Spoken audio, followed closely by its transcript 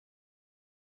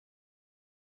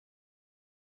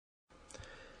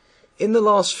In the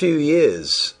last few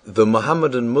years, the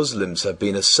Mohammedan Muslims have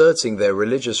been asserting their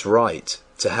religious right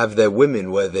to have their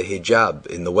women wear the hijab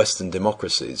in the Western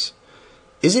democracies.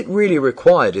 Is it really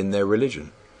required in their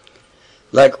religion?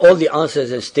 Like all the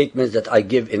answers and statements that I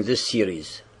give in this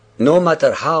series, no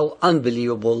matter how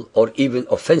unbelievable or even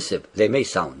offensive they may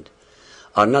sound,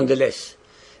 are nonetheless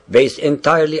based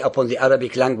entirely upon the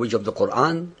Arabic language of the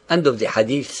Quran and of the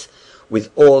Hadiths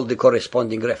with all the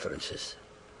corresponding references.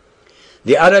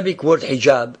 The Arabic word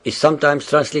hijab is sometimes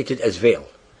translated as veil,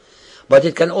 but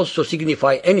it can also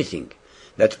signify anything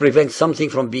that prevents something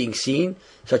from being seen,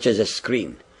 such as a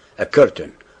screen, a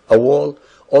curtain, a wall,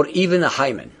 or even a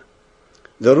hymen.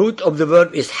 The root of the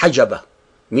verb is hajaba,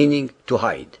 meaning to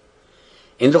hide.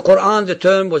 In the Quran, the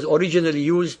term was originally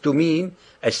used to mean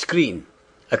a screen,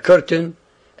 a curtain,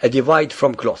 a divide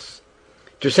from cloth,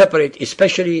 to separate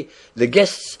especially the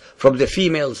guests from the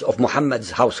females of Muhammad's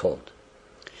household.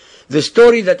 The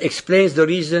story that explains the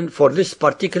reason for this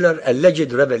particular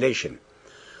alleged revelation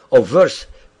of verse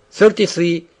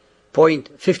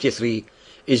 33.53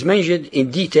 is mentioned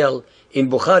in detail in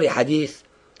Bukhari Hadith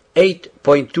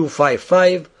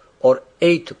 8.255 or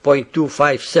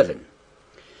 8.257.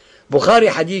 Bukhari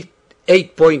Hadith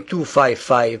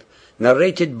 8.255,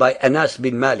 narrated by Anas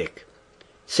bin Malik,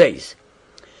 says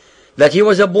that he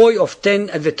was a boy of 10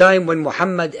 at the time when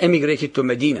Muhammad emigrated to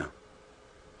Medina.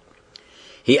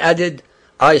 He added,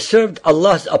 I served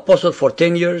Allah's apostle for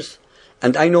 10 years,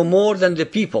 and I know more than the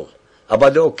people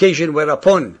about the occasion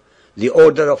whereupon the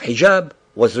order of hijab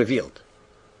was revealed.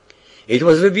 It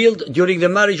was revealed during the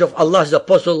marriage of Allah's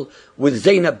apostle with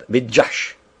Zainab bint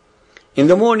Jahsh. In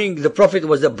the morning, the Prophet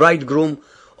was the bridegroom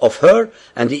of her,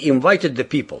 and he invited the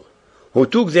people, who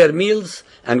took their meals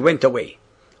and went away.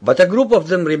 But a group of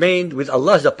them remained with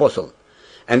Allah's apostle,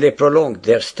 and they prolonged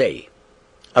their stay.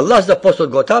 Allah's apostle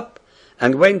got up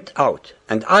and went out,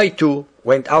 and I too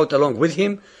went out along with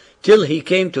him, till he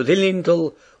came to the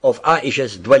lintel of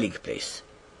Aisha's dwelling place.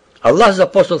 Allah's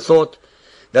apostle thought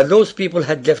that those people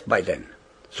had left by then,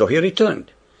 so he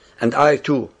returned, and I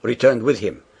too returned with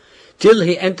him, till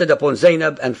he entered upon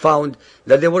Zainab and found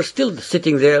that they were still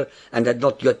sitting there and had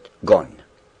not yet gone.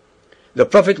 The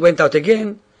Prophet went out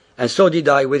again, and so did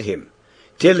I with him,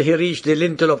 till he reached the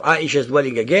lintel of Aisha's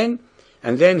dwelling again,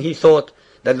 and then he thought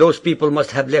that those people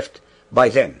must have left by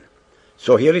then.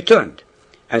 So he returned,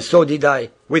 and so did I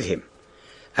with him,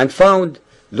 and found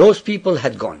those people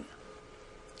had gone.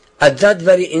 At that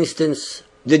very instance,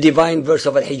 the divine verse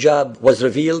of Al-Hijab was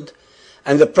revealed,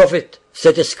 and the Prophet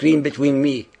set a screen between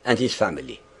me and his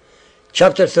family.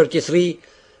 Chapter 33,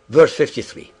 verse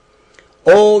 53.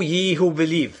 O ye who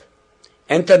believe,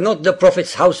 enter not the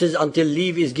Prophet's houses until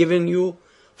leave is given you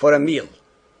for a meal,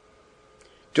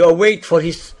 to await for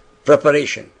his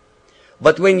preparation.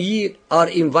 But when ye are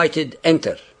invited,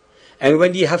 enter, and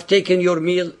when ye have taken your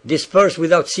meal, disperse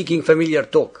without seeking familiar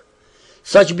talk.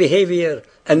 Such behavior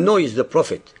annoys the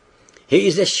Prophet. He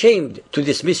is ashamed to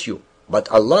dismiss you, but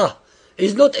Allah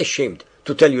is not ashamed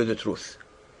to tell you the truth.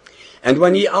 And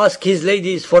when ye ask his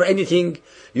ladies for anything,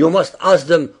 you must ask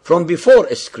them from before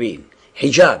a screen,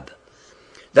 hijab,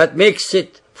 that makes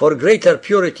it for greater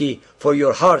purity for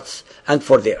your hearts and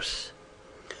for theirs.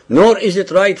 Nor is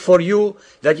it right for you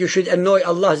that you should annoy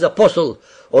Allah's apostle,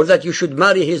 or that you should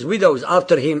marry his widows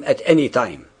after him at any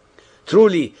time.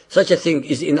 Truly, such a thing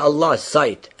is in Allah's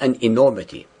sight an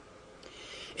enormity.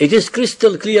 It is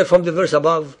crystal clear from the verse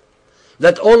above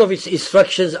that all of its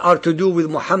instructions are to do with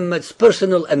Muhammad's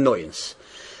personal annoyance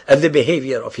at the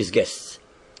behavior of his guests.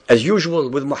 As usual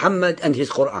with Muhammad and his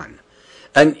Quran,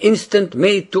 an instant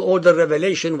made-to-order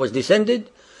revelation was descended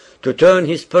to turn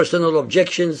his personal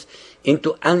objections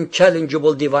into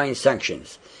unchallengeable divine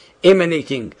sanctions,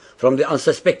 emanating from the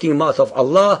unsuspecting mouth of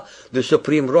Allah, the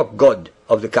supreme rock God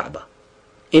of the Kaaba.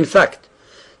 In fact,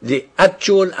 the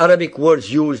actual Arabic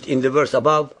words used in the verse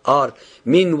above are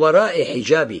min wara'i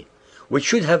hijabi, which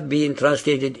should have been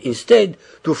translated instead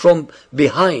to from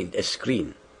behind a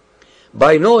screen.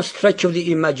 By no stretch of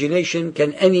the imagination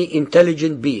can any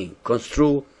intelligent being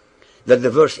construe that the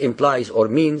verse implies or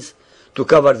means to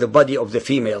cover the body of the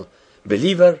female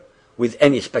believer with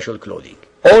any special clothing.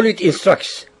 All it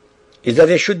instructs is that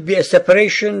there should be a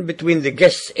separation between the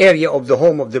guest's area of the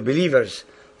home of the believers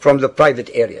from the private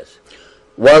areas.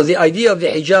 While the idea of the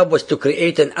hijab was to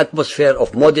create an atmosphere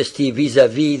of modesty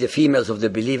vis-à-vis the females of the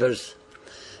believers,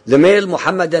 the male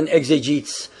Muhammadan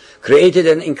exegetes created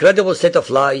an incredible set of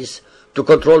lies to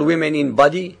control women in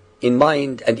body, in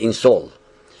mind, and in soul,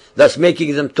 thus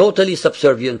making them totally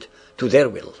subservient to their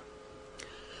will.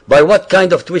 By what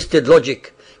kind of twisted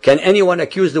logic can anyone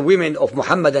accuse the women of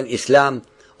Muhammadan Islam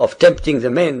of tempting the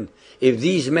men if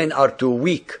these men are too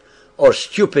weak or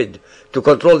stupid to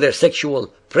control their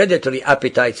sexual predatory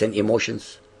appetites and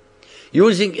emotions?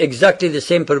 Using exactly the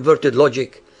same perverted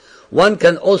logic, one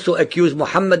can also accuse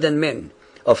Muhammadan men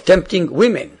of tempting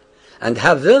women and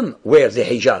have them wear the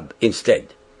hijab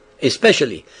instead,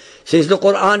 especially since the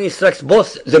Quran instructs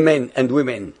both the men and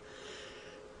women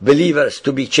believers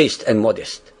to be chaste and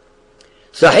modest.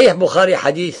 Sahih Bukhari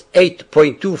Hadith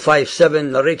 8.257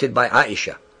 narrated by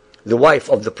Aisha, the wife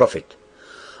of the Prophet.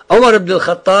 Umar ibn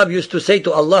al-Khattab used to say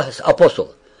to Allah's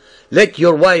apostle, "Let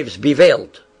your wives be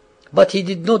veiled," but he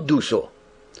did not do so.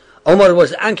 Umar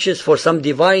was anxious for some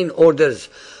divine orders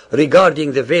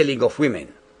regarding the veiling of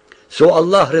women. So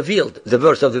Allah revealed the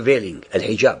verse of the veiling,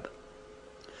 al-hijab.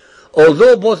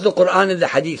 Although both the Quran and the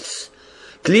Hadiths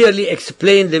clearly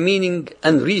explain the meaning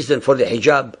and reason for the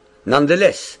hijab,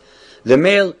 nonetheless, the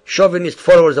male chauvinist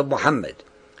followers of Muhammad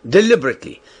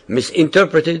deliberately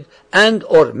misinterpreted and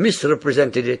or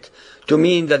misrepresented it to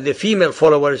mean that the female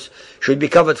followers should be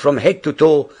covered from head to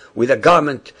toe with a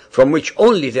garment from which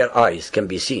only their eyes can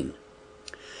be seen.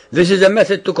 This is a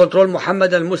method to control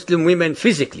Muhammadan Muslim women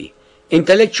physically,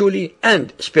 intellectually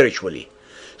and spiritually,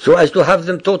 so as to have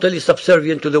them totally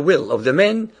subservient to the will of the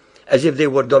men as if they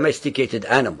were domesticated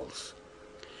animals.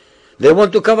 They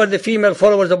want to cover the female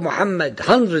followers of Muhammad,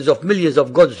 hundreds of millions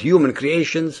of God's human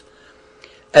creations,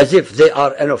 as if they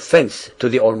are an offense to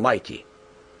the Almighty.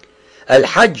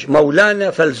 Al-Hajj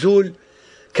Maulana Falzul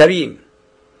Kareem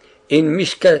in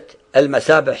Mishkat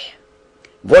al-Masabih,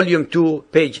 Volume 2,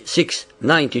 page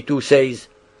 692 says,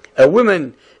 "A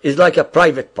woman is like a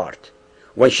private part.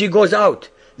 When she goes out,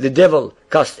 the devil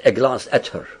casts a glance at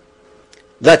her."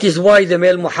 That is why the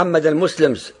male Muhammadan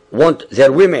Muslims want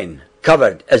their women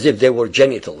covered as if they were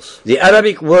genitals. The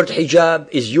Arabic word hijab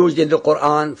is used in the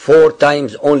Quran 4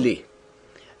 times only,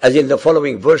 as in the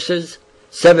following verses: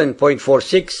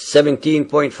 7.46,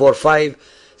 17.45,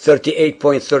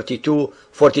 38.32,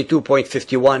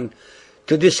 42.51,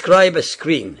 to describe a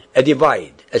screen, a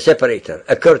divide, a separator,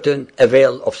 a curtain, a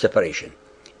veil of separation.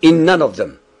 In none of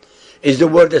them is the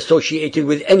word associated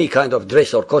with any kind of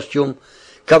dress or costume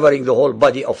covering the whole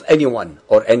body of anyone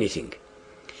or anything.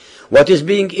 What is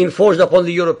being enforced upon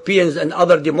the Europeans and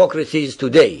other democracies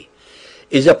today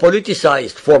is a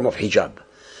politicized form of hijab,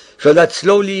 so that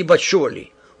slowly but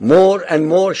surely more and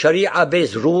more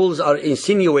Sharia-based rules are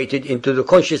insinuated into the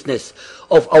consciousness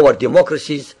of our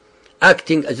democracies,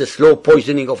 acting as a slow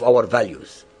poisoning of our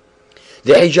values.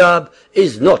 The hijab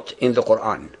is not in the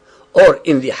Quran or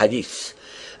in the Hadiths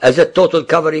as a total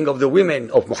covering of the women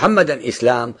of Muhammadan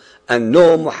Islam, and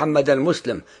no Muhammadan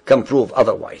Muslim can prove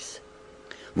otherwise.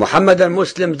 Muhammadan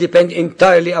Muslims depend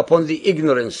entirely upon the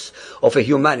ignorance of a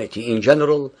humanity in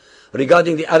general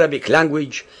regarding the Arabic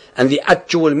language and the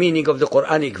actual meaning of the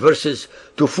Quranic verses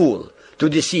to fool, to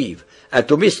deceive, and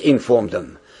to misinform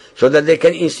them, so that they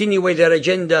can insinuate their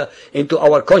agenda into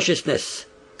our consciousness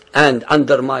and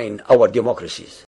undermine our democracies.